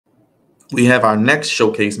We have our next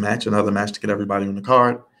showcase match, another match to get everybody on the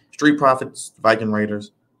card. Street Profits, Viking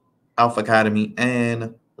Raiders, Alpha Academy,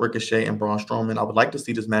 and Ricochet and Braun Strowman. I would like to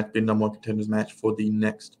see this match be a number one contenders match for the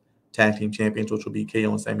next tag team champions, which will be KO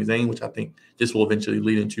and Sami Zayn, which I think this will eventually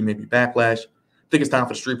lead into maybe Backlash. I think it's time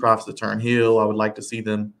for Street Profits to turn heel. I would like to see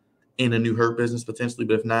them in a new Hurt Business potentially,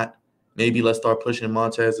 but if not, maybe let's start pushing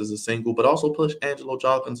Montez as a single, but also push Angelo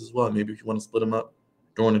Dawkins as well. Maybe if you want to split them up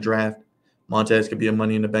during the draft, Montez could be a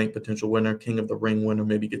Money in the Bank potential winner, King of the Ring winner,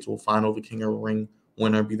 maybe get to a final of the King of the Ring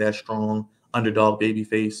winner, be that strong underdog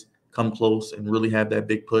babyface, come close and really have that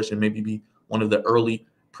big push and maybe be one of the early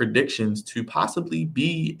predictions to possibly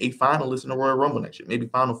be a finalist in the Royal Rumble next year, maybe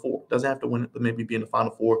Final Four. Doesn't have to win it, but maybe be in the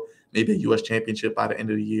Final Four, maybe a U.S. Championship by the end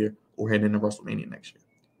of the year or heading into WrestleMania next year.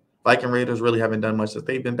 Viking Raiders really haven't done much since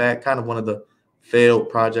they've been back. Kind of one of the failed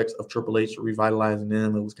projects of Triple H revitalizing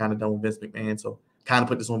them. It was kind of done with Vince McMahon, so kind of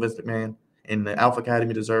put this on Vince McMahon. And the Alpha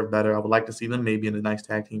Academy deserve better. I would like to see them maybe in the nice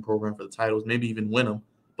tag team program for the titles, maybe even win them.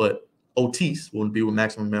 But Otis will be with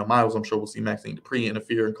Maximum Male Models. I'm sure we'll see Maxine Dupree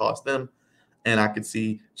interfere and cost them. And I could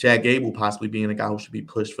see Chad Gable possibly being a guy who should be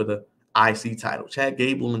pushed for the IC title. Chad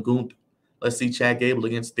Gable and Gunther. Let's see Chad Gable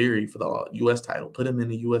against Theory for the U.S. title. Put him in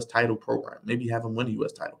the U.S. title program. Maybe have him win the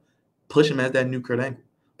U.S. title. Push him as that new Kurt Angle.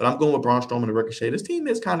 But I'm going with Braun Strowman and Ricochet. This team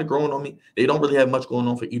is kind of growing on me. They don't really have much going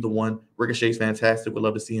on for either one. Ricochet's fantastic. Would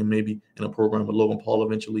love to see him maybe in a program with Logan Paul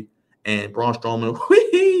eventually. And Braun Strowman,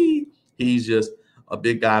 he's just a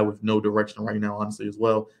big guy with no direction right now, honestly, as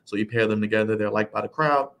well. So you pair them together. They're liked by the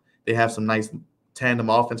crowd. They have some nice tandem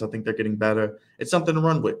offense. I think they're getting better. It's something to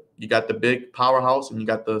run with. You got the big powerhouse and you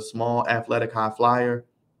got the small, athletic, high flyer.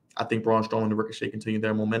 I think Braun Strowman and Ricochet continue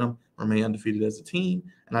their momentum, remain undefeated as a team,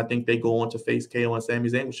 and I think they go on to face KO and Sami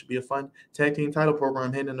Zayn, which should be a fun tag team title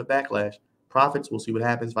program heading into Backlash. Profits, we'll see what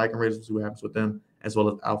happens. Viking Raiders, we'll see what happens with them, as well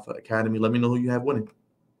as Alpha Academy. Let me know who you have winning.